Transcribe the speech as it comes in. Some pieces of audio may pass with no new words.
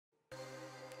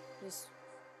Just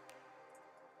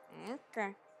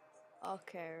okay.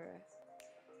 Okay,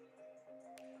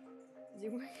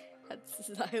 right.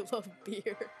 I love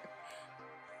beer.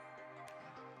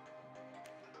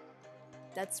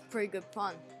 That's pretty good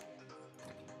fun.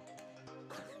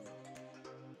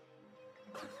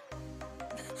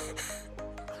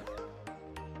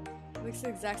 Makes the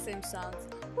exact same sounds.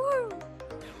 Woo!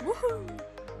 Woohoo!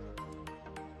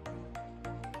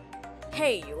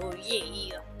 Hey, oh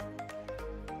yeah!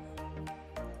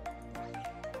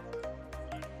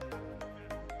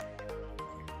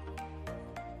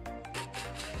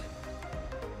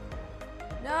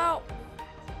 No!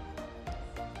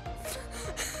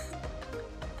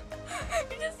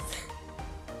 You just...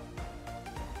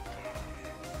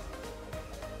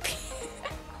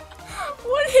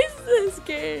 What is this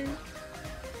game?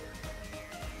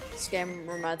 This game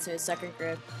reminds me of 2nd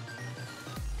grade.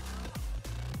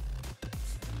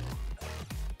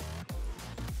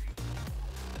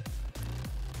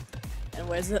 In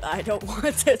ways that I don't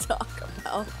want to talk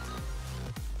about.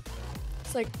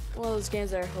 It's like one of those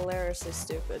games that are hilariously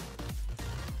stupid.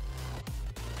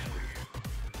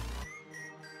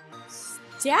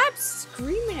 Stop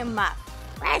screaming in my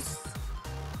face!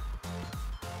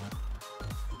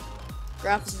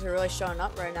 Graphics are really showing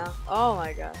up right now. Oh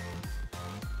my god.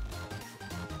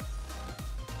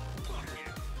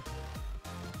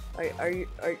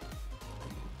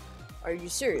 Are you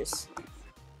serious?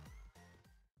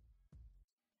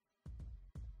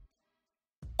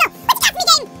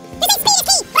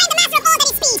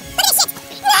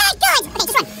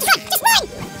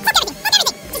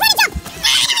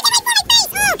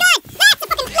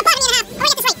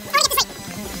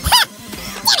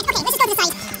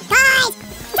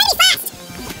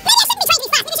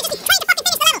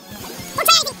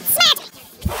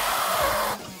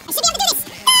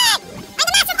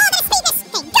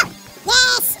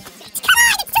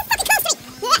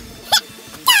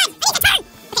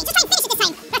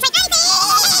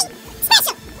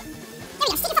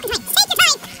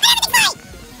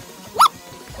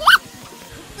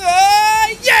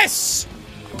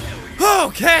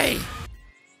 Okay.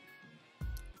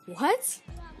 What?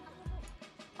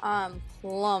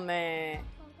 Plummet.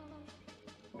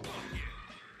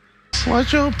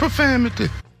 Watch your profanity.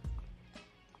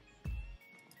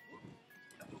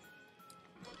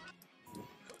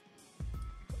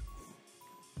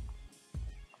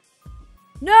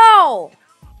 No!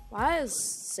 Why does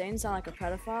Satan sound like a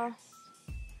pedophile?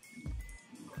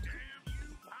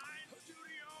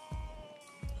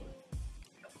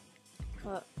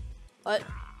 What?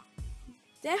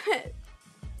 Damn it!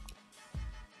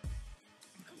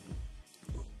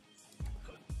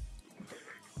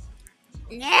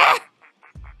 Yeah!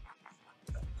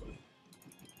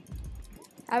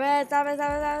 Stop it.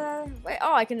 Wait,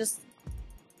 oh, I can just...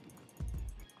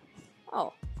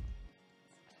 Oh.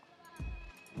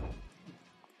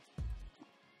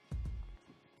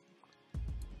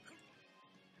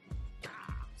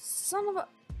 Son of a...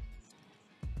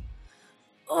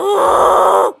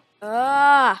 Oh!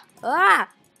 Ah! Ah!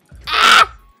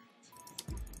 Ah!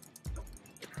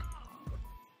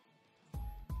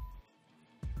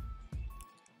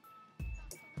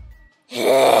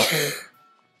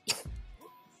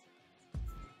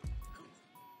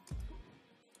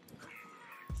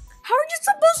 How are you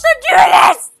supposed to do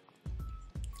this?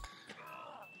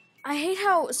 I hate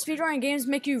how speedrunning games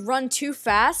make you run too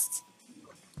fast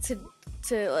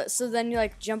so then you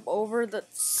like jump over the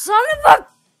son of a...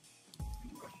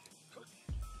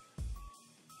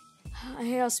 I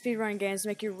hate how speedrunning games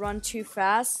make you run too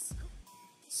fast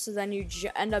so then you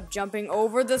end up jumping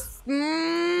over the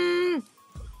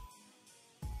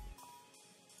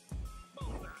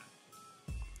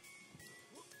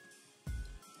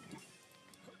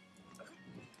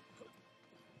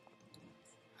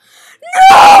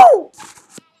No!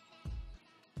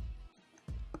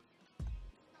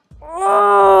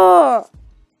 Oh!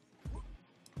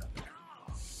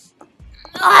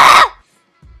 Ah!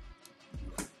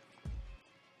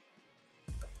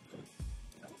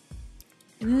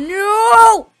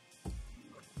 No!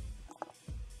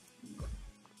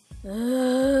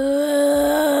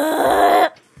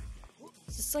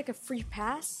 Is this like a free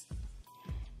pass?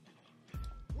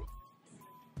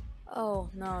 Oh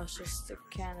no, it's just a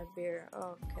can of beer.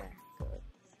 Okay, good.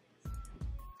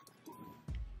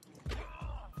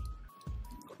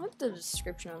 What's the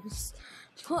description of this?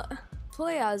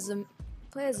 Play as a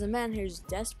man who's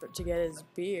desperate to get his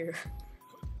beer.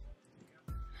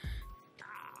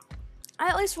 I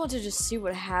at least want to just see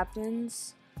what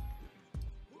happens.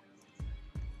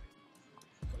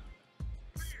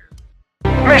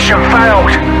 Mission failed.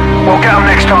 We'll get them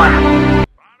next time.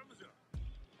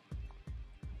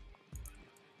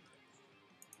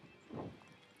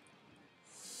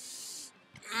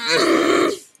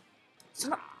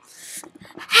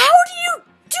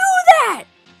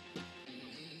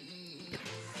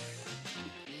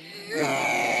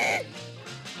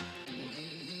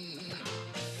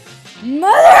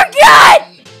 Mother God!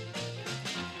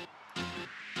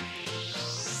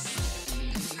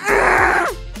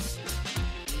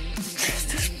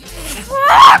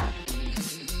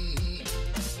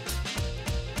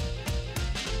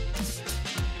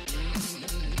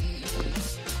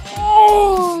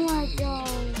 Oh my God.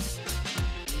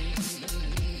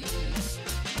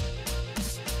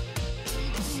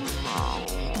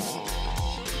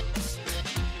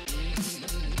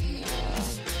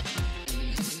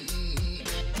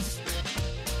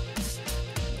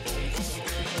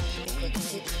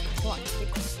 Come on, keep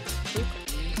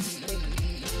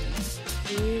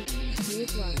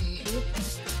running,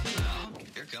 Now,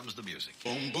 here comes the music.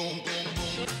 Boom, boom, boom,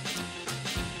 boom.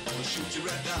 I'ma shoot you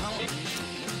right down.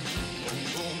 Boom,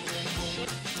 boom, boom, boom.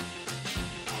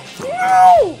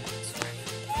 No!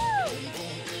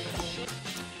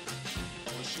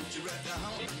 I'ma shoot you right down.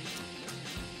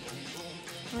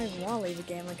 I don't even want to leave a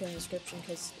game link in the description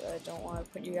because I don't want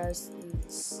to put you guys through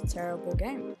this terrible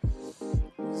game.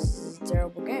 This is a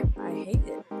terrible game. I hate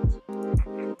it.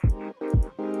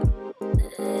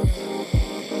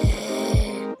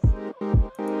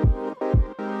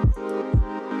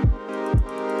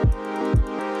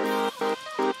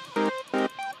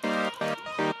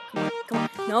 Come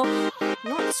on. No.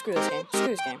 No, screw this game. Screw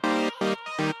this game.